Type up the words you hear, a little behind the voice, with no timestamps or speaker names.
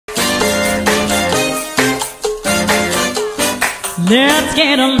Let's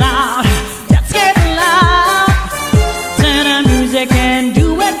get loud, let's get loud. Turn the music and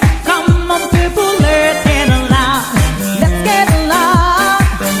do it. Come on people, let's get loud. Let's get loud.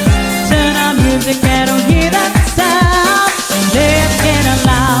 Turn the music and don't hear that sound. Let's get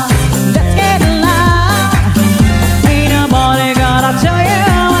loud, let's get loud. Ain't nobody gonna tell you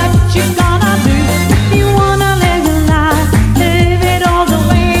what you gonna do. If you wanna live your life, live it all the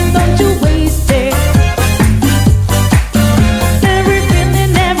way, don't you waste it. Every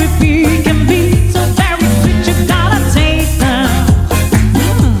feeling, every beat can be so very sweet, you gotta taste them.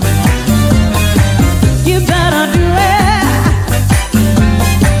 You better do it,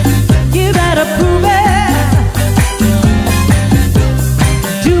 you better prove it.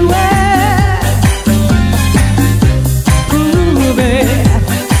 Do it, prove it.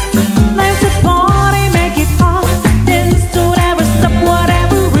 Life's a party, make it hot. Dance to whatever, stop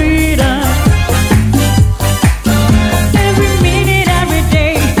whatever rhythm. Every minute, every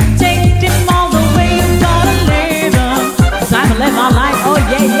day, take them all the way. You gotta live them. Time to live my life, oh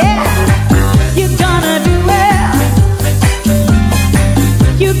yeah, yeah. You gotta do it,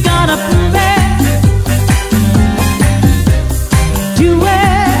 you gotta prove it. Do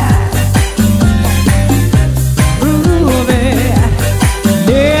it, prove it.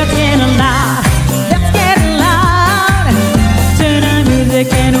 Let's get loud, let's get loud. Turn the music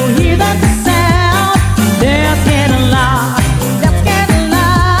and